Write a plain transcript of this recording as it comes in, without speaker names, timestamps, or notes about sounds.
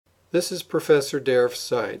This is Professor Derf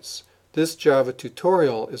Seitz. This Java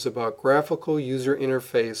tutorial is about graphical user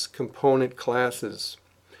interface component classes.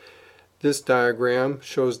 This diagram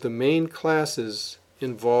shows the main classes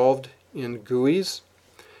involved in GUIs,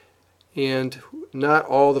 and not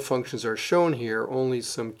all the functions are shown here, only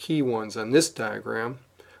some key ones on this diagram.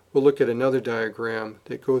 We'll look at another diagram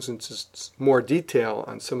that goes into more detail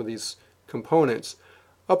on some of these components.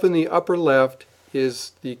 Up in the upper left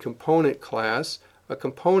is the component class. A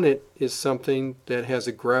component is something that has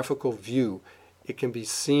a graphical view. It can be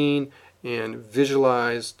seen and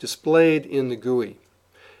visualized, displayed in the GUI.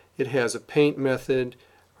 It has a paint method,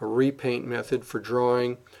 a repaint method for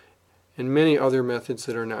drawing, and many other methods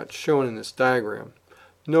that are not shown in this diagram.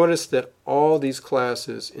 Notice that all these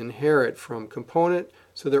classes inherit from component,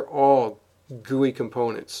 so they're all GUI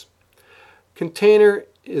components. Container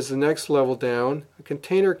is the next level down. A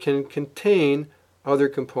container can contain other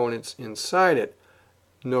components inside it.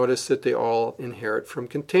 Notice that they all inherit from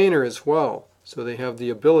container as well, so they have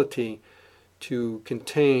the ability to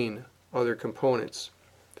contain other components.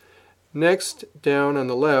 Next, down on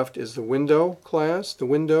the left is the window class. The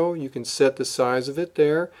window, you can set the size of it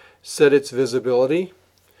there, set its visibility.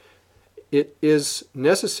 It is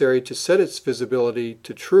necessary to set its visibility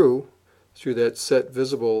to true through that set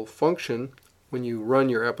visible function when you run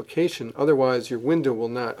your application. Otherwise, your window will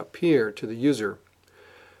not appear to the user.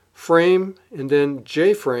 Frame and then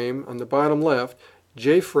JFrame on the bottom left.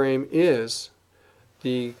 JFrame is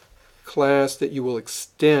the class that you will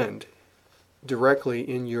extend directly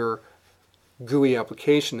in your GUI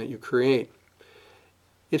application that you create.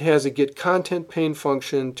 It has a getContentPane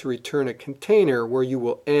function to return a container where you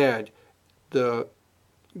will add the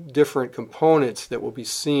different components that will be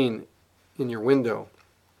seen in your window.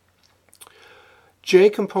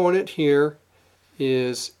 JComponent here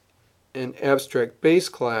is an abstract base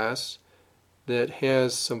class that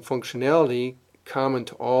has some functionality common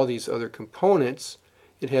to all these other components.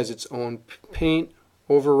 It has its own paint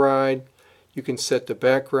override. You can set the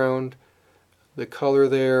background, the color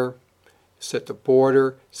there, set the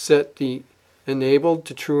border, set the enabled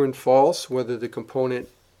to true and false, whether the component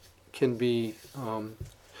can be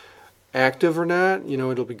active or not. You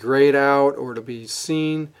know, it'll be grayed out or it'll be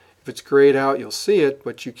seen. If it's grayed out, you'll see it,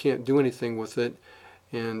 but you can't do anything with it.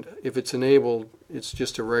 And if it's enabled, it's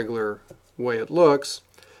just a regular way it looks.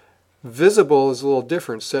 Visible is a little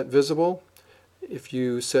different. Set visible. If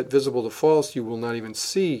you set visible to false, you will not even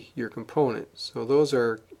see your component. So those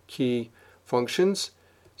are key functions.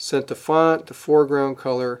 Set the font, the foreground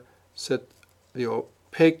color, set the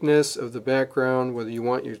opaqueness of the background, whether you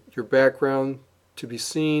want your background to be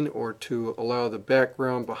seen or to allow the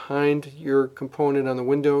background behind your component on the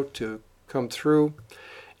window to come through.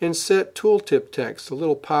 And set tooltip text, the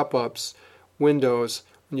little pop-ups, windows,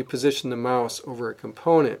 when you position the mouse over a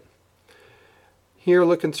component. Here,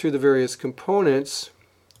 looking through the various components,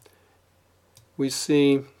 we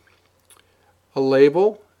see a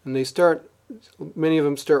label, and many of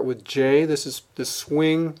them start with J. This is the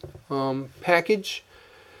Swing package,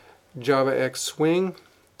 JavaX Swing,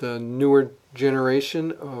 the newer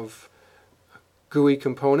generation of GUI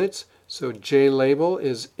components. So JLabel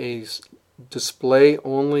is a display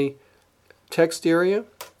only text area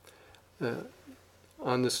in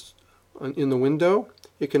the window.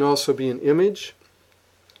 It can also be an image,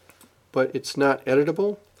 but it's not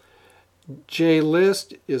editable.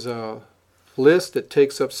 JList is a list that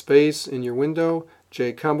takes up space in your window.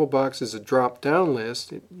 Jcombobox is a drop-down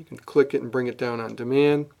list. You can click it and bring it down on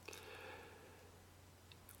demand.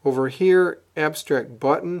 Over here, abstract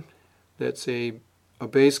button, that's a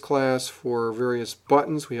base class for various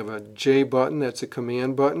buttons. We have a J button, that's a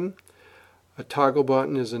command button. A toggle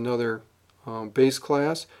button is another base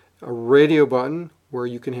class. A radio button, where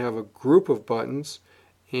you can have a group of buttons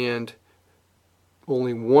and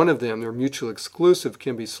only one of them, they're mutually exclusive,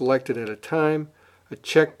 can be selected at a time. A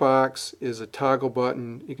checkbox is a toggle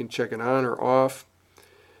button. You can check it on or off.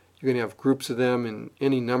 You can have groups of them, and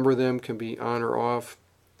any number of them can be on or off.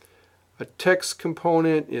 A text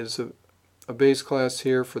component is a base class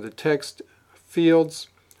here for the text fields.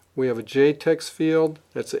 We have a JText field,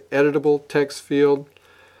 that's an editable text field.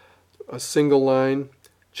 A single line.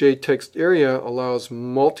 JText area allows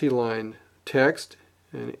multi-line text,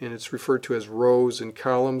 and it's referred to as rows and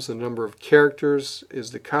columns. The number of characters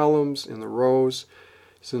is the columns, and the rows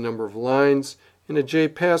is the number of lines. And a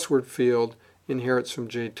JPassword field inherits from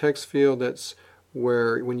JText field. That's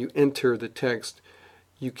where when you enter the text,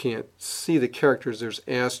 you can't see the characters. There's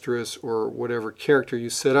asterisks or whatever character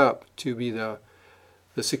you set up to be the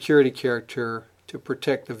security character to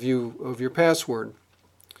protect the view of your password.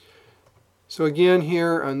 So again,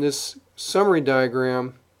 here on this summary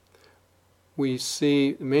diagram, we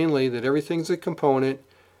see mainly that everything's a component,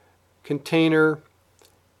 container,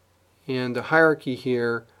 and the hierarchy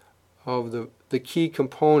here of the key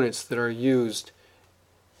components that are used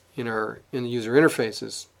in the user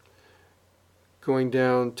interfaces. Going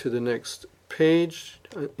down to the next page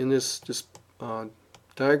in this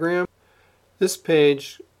diagram. This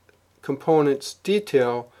page, components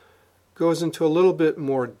detail, goes into a little bit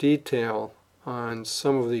more detail on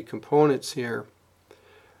some of the components here.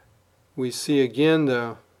 We see again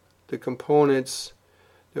the components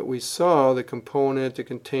that we saw, the component, the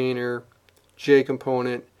container,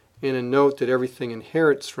 Jcomponent, and a note that everything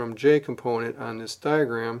inherits from Jcomponent on this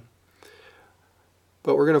diagram.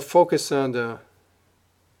 But we're going to focus on the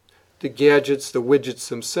gadgets, the widgets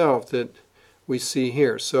themselves that we see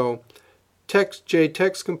here. So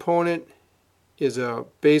JText component is a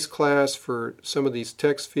base class for some of these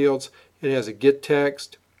text fields. It has a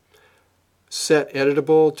getText, set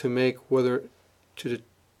editable to make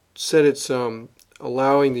set its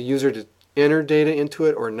allowing the user to enter data into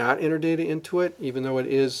it or not enter data into it, even though it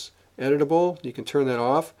is editable. You can turn that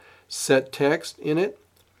off. Set text in it.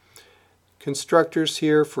 Constructors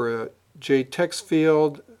here for a JText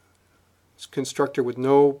field. It's constructor with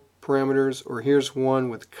no parameters, or here's one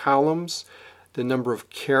with columns, the number of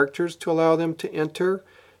characters to allow them to enter.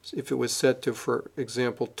 If it was set to, for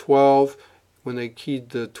example, 12, when they keyed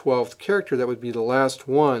the 12th character, that would be the last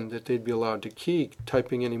one that they'd be allowed to key.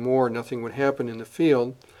 Typing any more, nothing would happen in the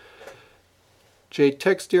field.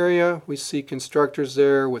 JText area, we see constructors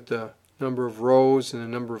there with the number of rows and the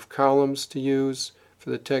number of columns to use for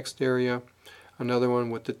the text area. Another one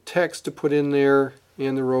with the text to put in there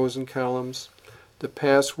and the rows and columns. The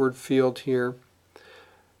password field here.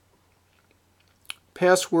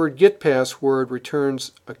 getPassword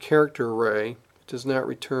returns a character array. It does not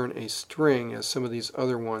return a string as some of these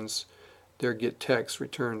other ones. Their getText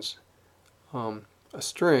returns a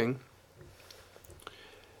string.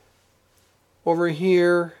 Over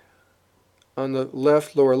here on the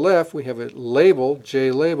lower left, we have a label,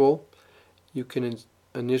 JLabel. You can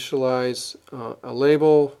initialize a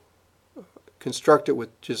label, construct it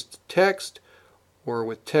with just text or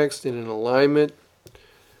with text in an alignment,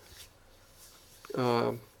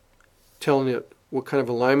 telling it what kind of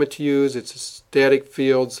alignment to use. It's static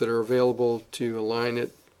fields that are available to align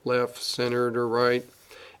it left, centered, or right.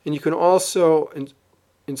 And you can also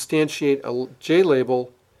instantiate a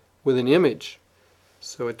JLabel with an image.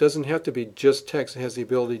 So it doesn't have to be just text, it has the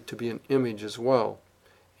ability to be an image as well.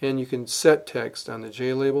 And you can set text on the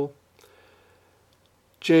JLabel.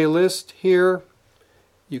 JList here,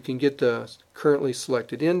 you can get the currently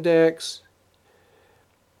selected index,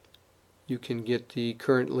 you can get the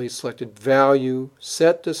currently selected value,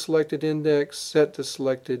 set the selected index, set the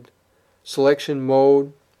selected selection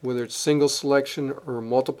mode, whether it's single selection or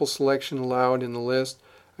multiple selection allowed in the list.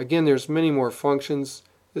 Again, there's many more functions.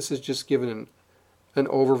 This is just given an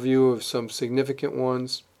overview of some significant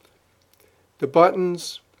ones. The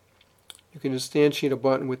buttons, you can instantiate a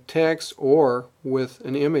button with text or with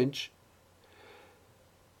an image.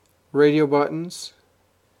 Radio buttons,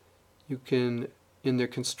 you can, in the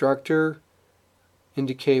constructor,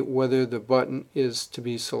 indicate whether the button is to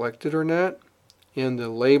be selected or not, and the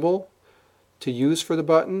label to use for the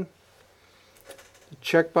button. The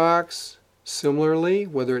checkbox, similarly,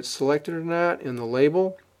 whether it's selected or not, and the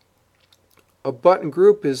label. A button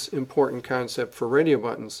group is an important concept for radio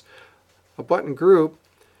buttons. A button group,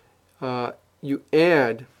 you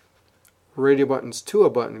add radio buttons to a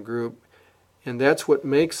button group, and that's what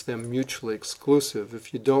makes them mutually exclusive.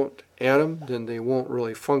 If you don't add them, then they won't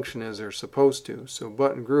really function as they're supposed to. So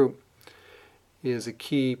button group is a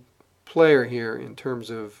key player here in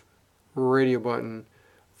terms of radio button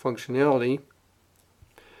functionality.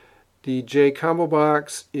 The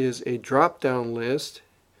Jcombobox is a drop-down list.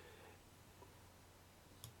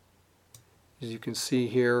 As you can see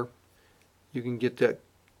here, you can get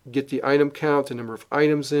the item count, the number of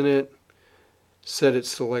items in it, set its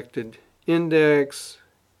selected index,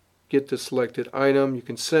 get the selected item. You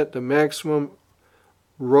can set the maximum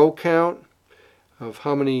row count of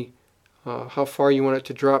how far you want it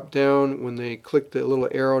to drop down when they click the little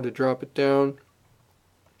arrow to drop it down.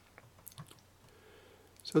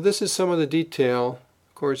 So this is some of the detail.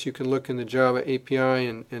 Of course, you can look in the Java API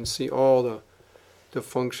and see all the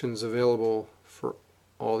functions available for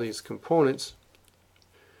all these components.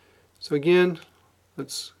 So again,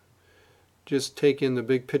 let's just take in the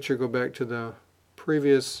big picture, go back to the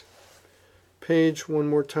previous page one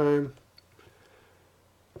more time.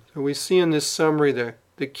 So we see in this summary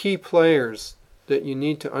the key players that you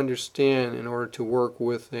need to understand in order to work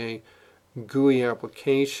with a GUI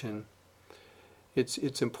application.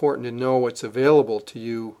 it's important to know what's available to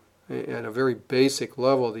you at a very basic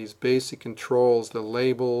level. These basic controls, the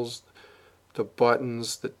labels, the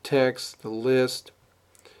buttons, the text, the list,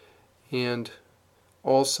 and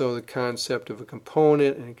also the concept of a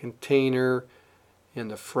component and a container and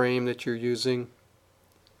the frame that you're using.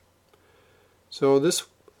 So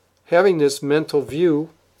having this mental view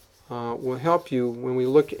will help you when we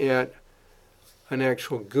look at an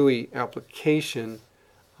actual GUI application,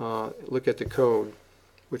 look at the code,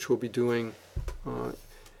 which we'll be doing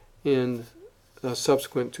in a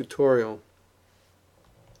subsequent tutorial.